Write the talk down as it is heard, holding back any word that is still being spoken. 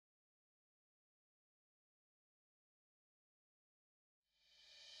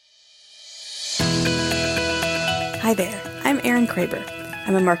Hi there, I'm Erin Kraber.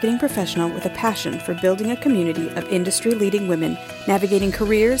 I'm a marketing professional with a passion for building a community of industry-leading women navigating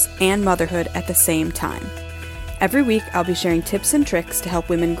careers and motherhood at the same time. Every week, I'll be sharing tips and tricks to help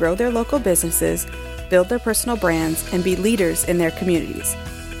women grow their local businesses, build their personal brands, and be leaders in their communities.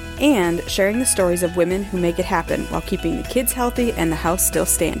 And sharing the stories of women who make it happen while keeping the kids healthy and the house still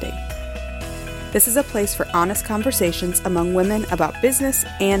standing. This is a place for honest conversations among women about business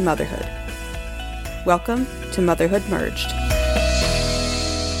and motherhood. Welcome to Motherhood Merged.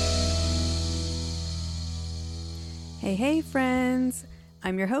 Hey friends!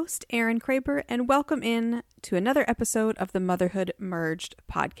 I'm your host, Erin Kraber, and welcome in to another episode of the Motherhood Merged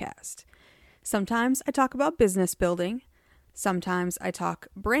podcast. Sometimes I talk about business building, sometimes I talk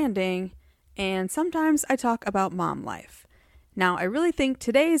branding, and sometimes I talk about mom life. Now, I really think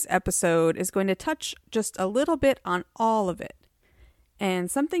today's episode is going to touch just a little bit on all of it.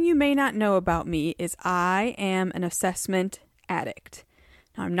 And something you may not know about me is I am an assessment addict.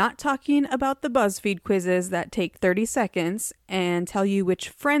 Now, I'm not talking about the BuzzFeed quizzes that take 30 seconds and tell you which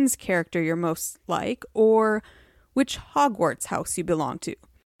Friends character you're most like or which Hogwarts house you belong to,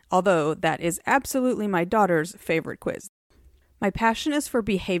 although that is absolutely my daughter's favorite quiz. My passion is for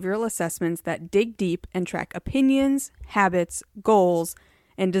behavioral assessments that dig deep and track opinions, habits, goals,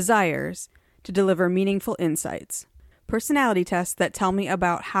 and desires to deliver meaningful insights. Personality tests that tell me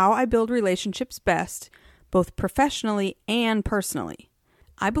about how I build relationships best, both professionally and personally.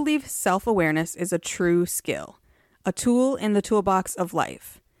 I believe self-awareness is a true skill, a tool in the toolbox of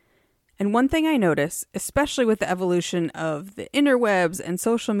life. And one thing I notice, especially with the evolution of the interwebs and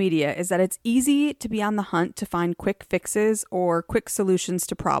social media, is that it's easy to be on the hunt to find quick fixes or quick solutions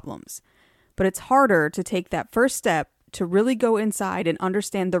to problems. But it's harder to take that first step to really go inside and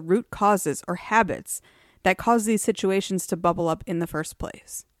understand the root causes or habits that cause these situations to bubble up in the first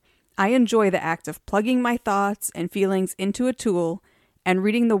place. I enjoy the act of plugging my thoughts and feelings into a tool and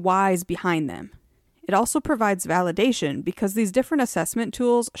reading the whys behind them. It also provides validation because these different assessment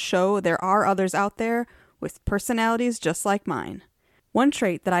tools show there are others out there with personalities just like mine. One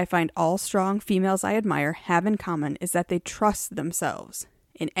trait that I find all strong females I admire have in common is that they trust themselves.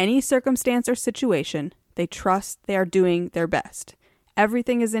 In any circumstance or situation, they trust they are doing their best.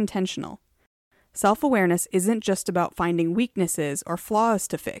 Everything is intentional. Self-awareness isn't just about finding weaknesses or flaws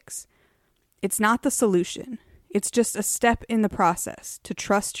to fix. It's not the solution. It's just a step in the process to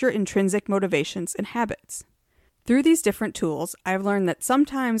trust your intrinsic motivations and habits. Through these different tools, I've learned that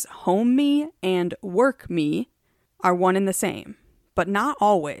sometimes home me and work me are one and the same, but not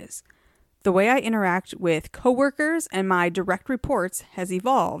always. The way I interact with coworkers and my direct reports has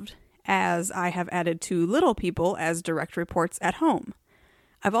evolved as I have added 2 little people as direct reports at home.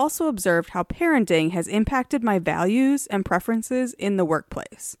 I've also observed how parenting has impacted my values and preferences in the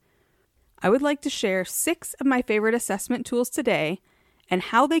workplace. I would like to share 6 of my favorite assessment tools today and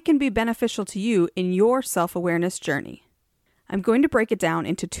how they can be beneficial to you in your self-awareness journey. I'm going to break it down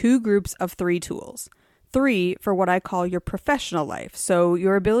into 2 groups of 3 tools. 3 for what I call your professional life, so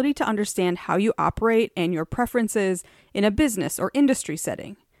your ability to understand how you operate and your preferences in a business or industry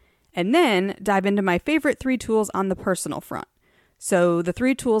setting. And then dive into my favorite 3 tools on the personal front. So the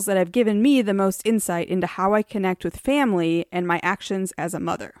 3 tools that have given me the most insight into how I connect with family and my actions as a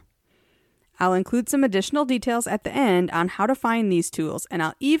mother. I'll include some additional details at the end on how to find these tools, and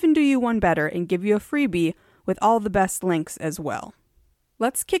I'll even do you one better and give you a freebie with all the best links as well.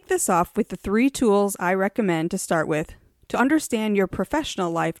 Let's kick this off with the 3 tools I recommend to start with to understand your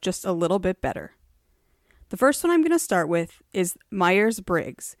professional life just a little bit better. The first one I'm going to start with is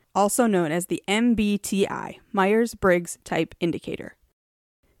Myers-Briggs, also known as the MBTI, Myers-Briggs Type Indicator.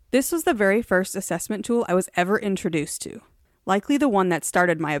 This was the very first assessment tool I was ever introduced to, likely the one that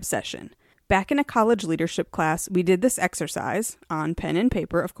started my obsession. Back in a college leadership class, we did this exercise, on pen and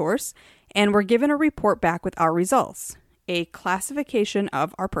paper, of course, and were given a report back with our results, a classification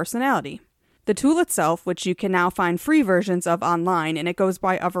of our personality. The tool itself, which you can now find free versions of online, and it goes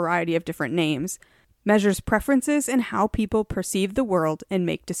by a variety of different names, measures preferences in how people perceive the world and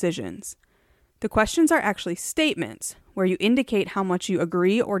make decisions. The questions are actually statements, where you indicate how much you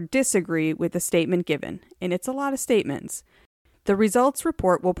agree or disagree with the statement given, and it's a lot of statements. The results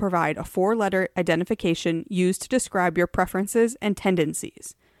report will provide a 4-letter identification used to describe your preferences and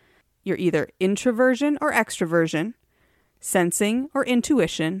tendencies. You're either introversion or extroversion, sensing or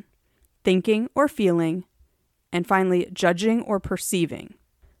intuition, thinking or feeling, and finally, judging or perceiving.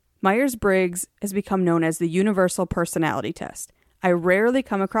 Myers-Briggs has become known as the universal personality test. I rarely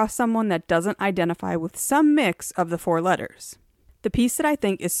come across someone that doesn't identify with some mix of the 4 letters. The piece that I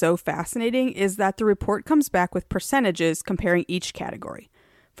think is so fascinating is that the report comes back with percentages comparing each category.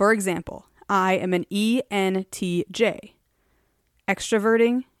 For example, I am an ENTJ.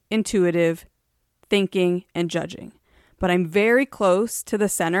 Extroverting, intuitive, thinking, and judging. But I'm very close to the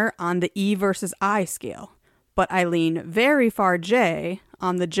center on the E versus I scale. But I lean very far J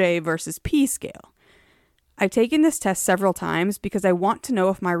on the J versus P scale. I've taken this test several times because I want to know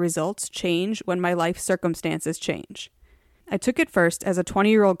if my results change when my life circumstances change. I took it first as a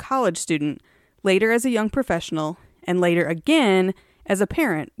 20-year-old college student, later as a young professional, and later again as a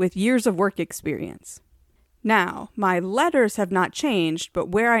parent with years of work experience. Now, my letters have not changed, but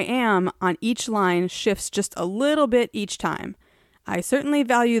where I am on each line shifts just a little bit each time. I certainly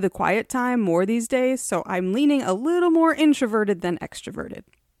value the quiet time more these days, so I'm leaning a little more introverted than extroverted.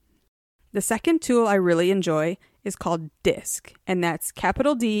 The second tool I really enjoy is called DISC, and that's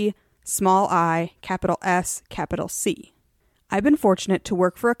capital D, small I, capital S, capital C. I've been fortunate to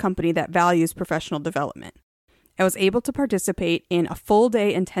work for a company that values professional development. I was able to participate in a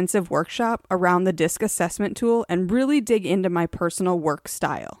full-day intensive workshop around the DISC assessment tool and really dig into my personal work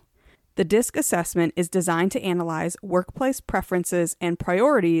style. The DISC assessment is designed to analyze workplace preferences and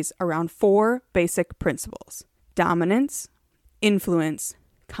priorities around 4 basic principles: dominance, influence,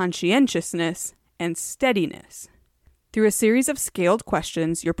 conscientiousness, and steadiness. Through a series of scaled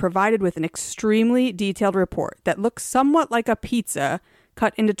questions, you're provided with an extremely detailed report that looks somewhat like a pizza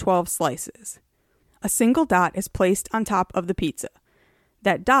cut into 12 slices. A single dot is placed on top of the pizza.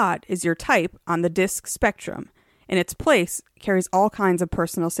 That dot is your type on the DISC spectrum, and its place carries all kinds of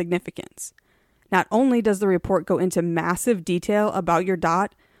personal significance. Not only does the report go into massive detail about your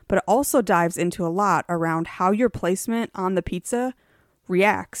dot, but it also dives into a lot around how your placement on the pizza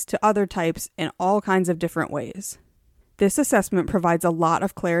reacts to other types in all kinds of different ways. This assessment provides a lot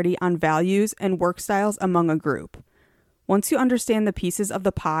of clarity on values and work styles among a group. Once you understand the pieces of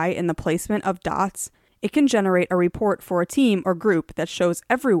the pie and the placement of dots, it can generate a report for a team or group that shows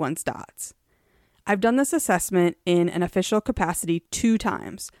everyone's dots. I've done this assessment in an official capacity 2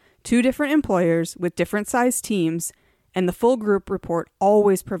 times, 2 different employers with different sized teams, and the full group report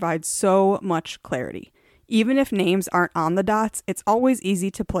always provides so much clarity. Even if names aren't on the dots, it's always easy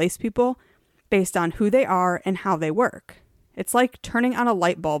to place people based on who they are and how they work. It's like turning on a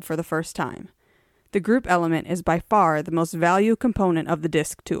light bulb for the first time. The group element is by far the most valued component of the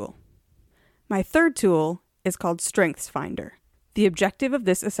DISC tool. My third tool is called Strengths Finder. The objective of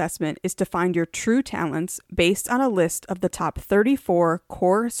this assessment is to find your true talents based on a list of the top 34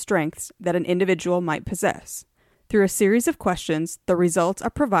 core strengths that an individual might possess. Through a series of questions, the results are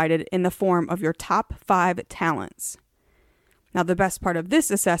provided in the form of your top 5 talents. Now, the best part of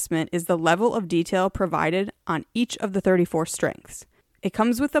this assessment is the level of detail provided on each of the 34 strengths. It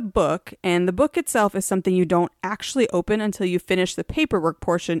comes with a book, and the book itself is something you don't actually open until you finish the paperwork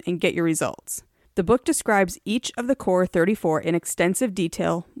portion and get your results. The book describes each of the core 34 in extensive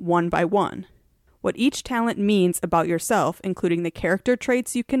detail, one by one. What each talent means about yourself, including the character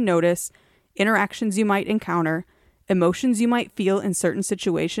traits you can notice, interactions you might encounter, emotions you might feel in certain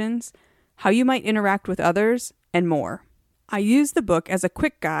situations, how you might interact with others, and more. I use the book as a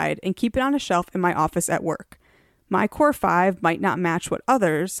quick guide and keep it on a shelf in my office at work. My core 5 might not match what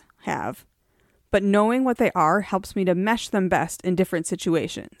others have, but knowing what they are helps me to mesh them best in different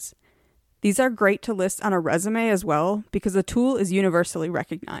situations. These are great to list on a resume as well because the tool is universally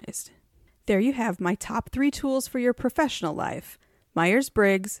recognized. There you have my top 3 tools for your professional life: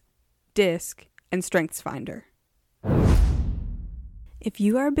 Myers-Briggs, DISC, and Strengths Finder. If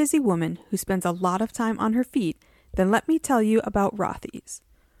you are a busy woman who spends a lot of time on her feet, then let me tell you about Rothy's.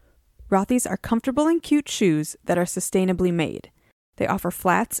 Rothy's are comfortable and cute shoes that are sustainably made. They offer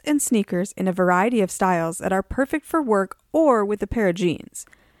flats and sneakers in a variety of styles that are perfect for work or with a pair of jeans.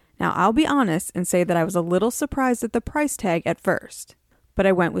 Now, I'll be honest and say that I was a little surprised at the price tag at first, but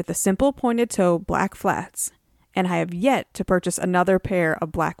I went with the simple pointed toe black flats, and I have yet to purchase another pair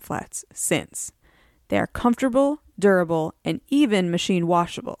of black flats since. They are comfortable, durable, and even machine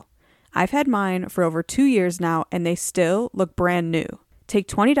washable. I've had mine for over 2 years now, and they still look brand new. Take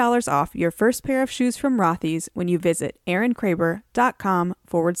 $20 off your first pair of shoes from Rothy's when you visit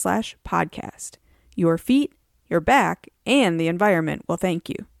erinkraber.com/podcast. Your feet, your back, and the environment will thank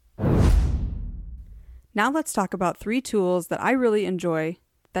you. Now let's talk about 3 tools that I really enjoy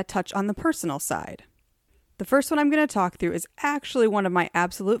that touch on the personal side. The first one I'm going to talk through is actually one of my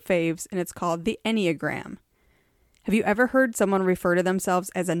absolute faves, and it's called the Enneagram. Have you ever heard someone refer to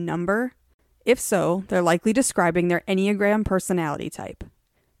themselves as a number? If so, they're likely describing their Enneagram personality type.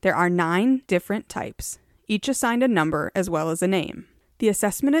 There are 9 different types, each assigned a number as well as a name. The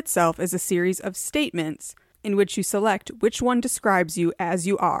assessment itself is a series of statements in which you select which one describes you as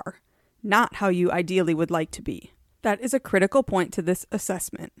you are, not how you ideally would like to be. That is a critical point to this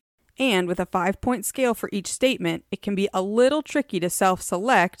assessment. And with a 5-point scale for each statement, it can be a little tricky to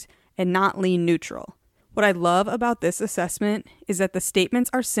self-select and not lean neutral. What I love about this assessment is that the statements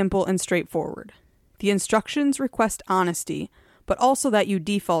are simple and straightforward. The instructions request honesty, but also that you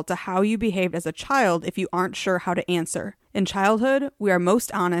default to how you behaved as a child if you aren't sure how to answer. In childhood, we are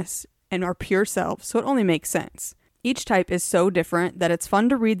most honest and our pure selves, so it only makes sense. Each type is so different that it's fun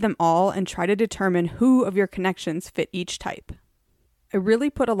to read them all and try to determine who of your connections fit each type. I really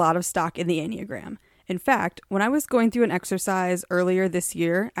put a lot of stock in the Enneagram. In fact, when I was going through an exercise earlier this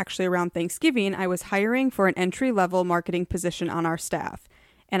year, actually around Thanksgiving, I was hiring for an entry-level marketing position on our staff,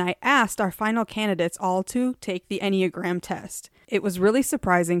 and I asked our final candidates all to take the Enneagram test. It was really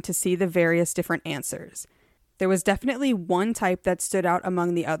surprising to see the various different answers. There was definitely one type that stood out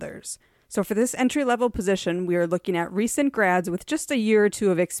among the others. So for this entry-level position, we are looking at recent grads with just a year or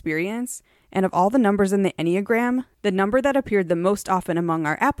two of experience, and of all the numbers in the Enneagram, the number that appeared the most often among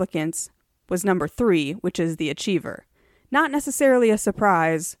our applicants was number 3, which is the achiever. Not necessarily a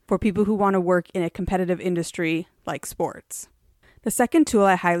surprise for people who want to work in a competitive industry like sports. The second tool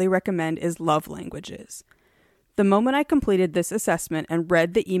I highly recommend is love languages. The moment I completed this assessment and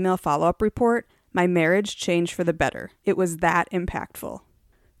read the email follow-up report, my marriage changed for the better. It was that impactful.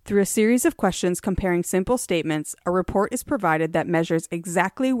 Through a series of questions comparing simple statements, a report is provided that measures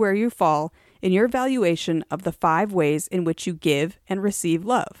exactly where you fall in your evaluation of the 5 ways in which you give and receive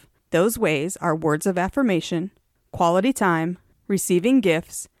love. Those ways are words of affirmation, quality time, receiving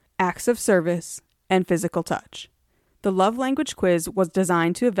gifts, acts of service, and physical touch. The love language quiz was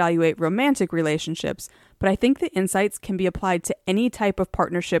designed to evaluate romantic relationships, but I think the insights can be applied to any type of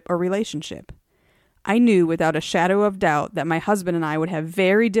partnership or relationship. I knew without a shadow of doubt that my husband and I would have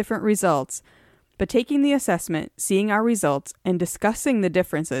very different results, but taking the assessment, seeing our results, and discussing the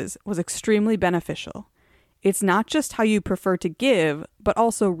differences was extremely beneficial. It's not just how you prefer to give, but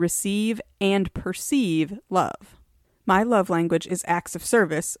also receive and perceive love. My love language is acts of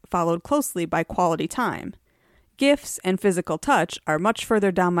service, followed closely by quality time. Gifts and physical touch are much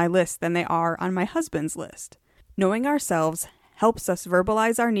further down my list than they are on my husband's list. Knowing ourselves helps us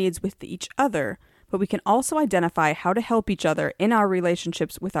verbalize our needs with each other, but we can also identify how to help each other in our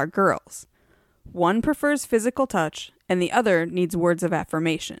relationships with our girls. One prefers physical touch, and the other needs words of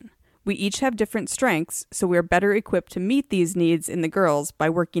affirmation. We each have different strengths, so we are better equipped to meet these needs in the girls by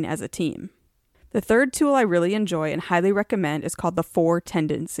working as a team. The third tool I really enjoy and highly recommend is called the 4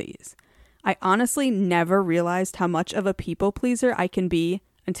 tendencies. I honestly never realized how much of a people pleaser I can be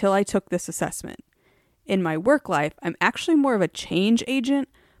until I took this assessment. In my work life, I'm actually more of a change agent,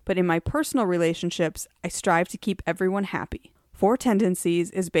 but in my personal relationships, I strive to keep everyone happy. 4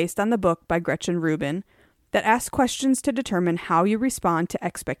 Tendencies is based on the book by Gretchen Rubin that asks questions to determine how you respond to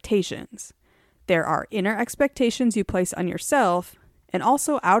expectations. There are inner expectations you place on yourself, and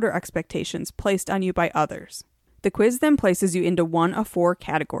also outer expectations placed on you by others. The quiz then places you into one of 4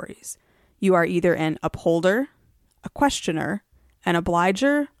 categories. You are either an upholder, a questioner, an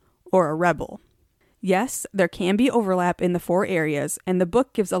obliger, or a rebel. Yes, there can be overlap in the 4 areas, and the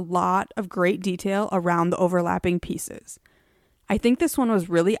book gives a lot of great detail around the overlapping pieces. I think this one was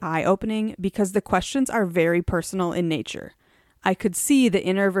really eye-opening because the questions are very personal in nature. I could see the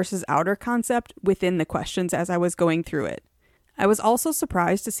inner versus outer concept within the questions as I was going through it. I was also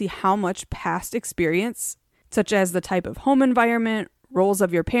surprised to see how much past experience, such as the type of home environment, roles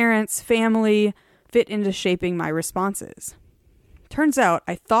of your parents, family, fit into shaping my responses. Turns out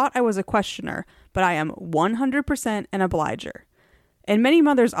I thought I was a questioner, but I am 100% an obliger. And many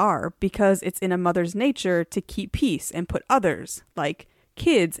mothers are, because it's in a mother's nature to keep peace and put others, like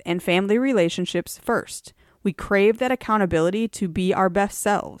kids and family relationships, first. We crave that accountability to be our best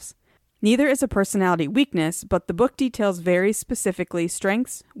selves. Neither is a personality weakness, but the book details very specifically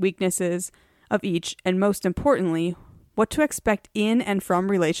strengths, weaknesses of each, and most importantly, what to expect in and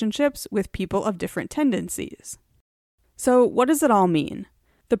from relationships with people of different tendencies. So, what does it all mean?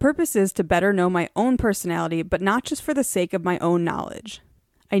 The purpose is to better know my own personality, but not just for the sake of my own knowledge.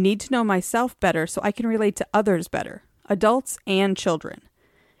 I need to know myself better so I can relate to others better, adults and children.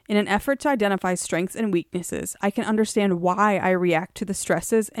 In an effort to identify strengths and weaknesses, I can understand why I react to the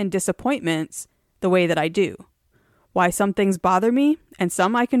stresses and disappointments the way that I do. Why some things bother me, and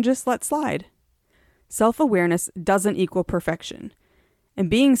some I can just let slide. Self-awareness doesn't equal perfection. And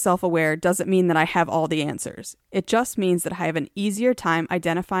being self-aware doesn't mean that I have all the answers. It just means that I have an easier time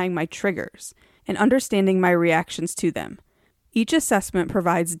identifying my triggers and understanding my reactions to them. Each assessment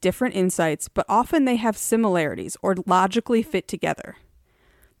provides different insights, but often they have similarities or logically fit together.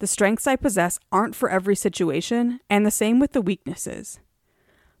 The strengths I possess aren't for every situation, and the same with the weaknesses.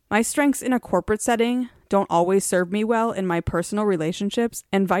 My strengths in a corporate setting don't always serve me well in my personal relationships,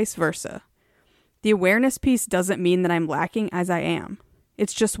 and vice versa. The awareness piece doesn't mean that I'm lacking, as I am.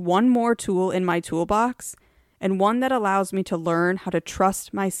 It's just one more tool in my toolbox, and one that allows me to learn how to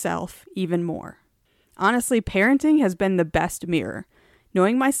trust myself even more. Honestly, parenting has been the best mirror.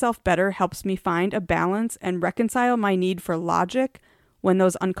 Knowing myself better helps me find a balance and reconcile my need for logic when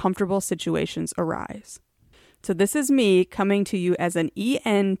those uncomfortable situations arise. So this is me coming to you as an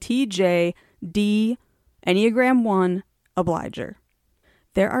ENTJ D Enneagram 1 obliger.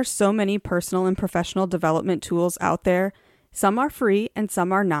 There are so many personal and professional development tools out there. Some are free and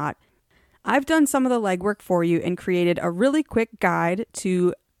some are not. I've done some of the legwork for you and created a really quick guide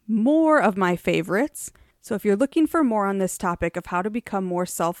to more of my favorites. So if you're looking for more on this topic of how to become more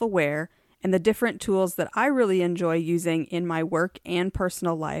self-aware and the different tools that I really enjoy using in my work and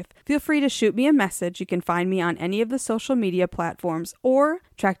personal life, feel free to shoot me a message. You can find me on any of the social media platforms or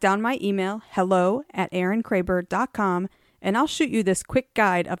track down my email, hello@erinkraber.com, and I'll shoot you this quick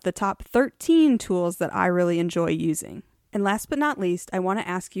guide of the top 13 tools that I really enjoy using. And last but not least, I want to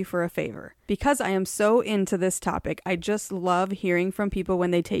ask you for a favor. Because I am so into this topic, I just love hearing from people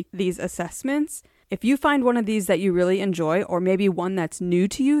when they take these assessments. If you find one of these that you really enjoy, or maybe one that's new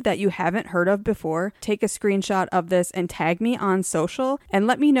to you that you haven't heard of before, take a screenshot of this and tag me on social and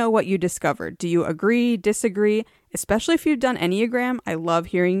let me know what you discovered. Do you agree, disagree? Especially if you've done Enneagram. I love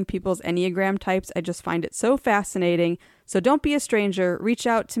hearing people's Enneagram types. I just find it so fascinating. So don't be a stranger. Reach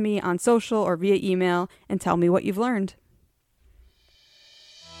out to me on social or via email and tell me what you've learned.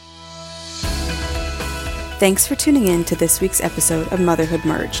 Thanks for tuning in to this week's episode of Motherhood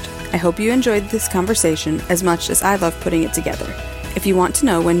Merged. I hope you enjoyed this conversation as much as I love putting it together. If you want to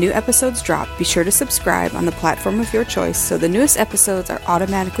know when new episodes drop, be sure to subscribe on the platform of your choice so the newest episodes are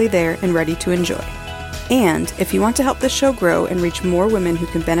automatically there and ready to enjoy. And if you want to help this show grow and reach more women who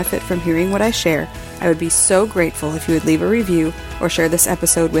can benefit from hearing what I share, I would be so grateful if you would leave a review or share this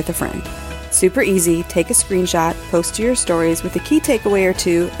episode with a friend. Super easy, take a screenshot, post to your stories with a key takeaway or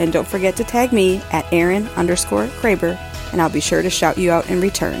two, and don't forget to tag me at Erin_Kraber, and I'll be sure to shout you out in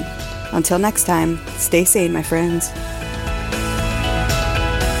return. Until next time, stay sane, my friends.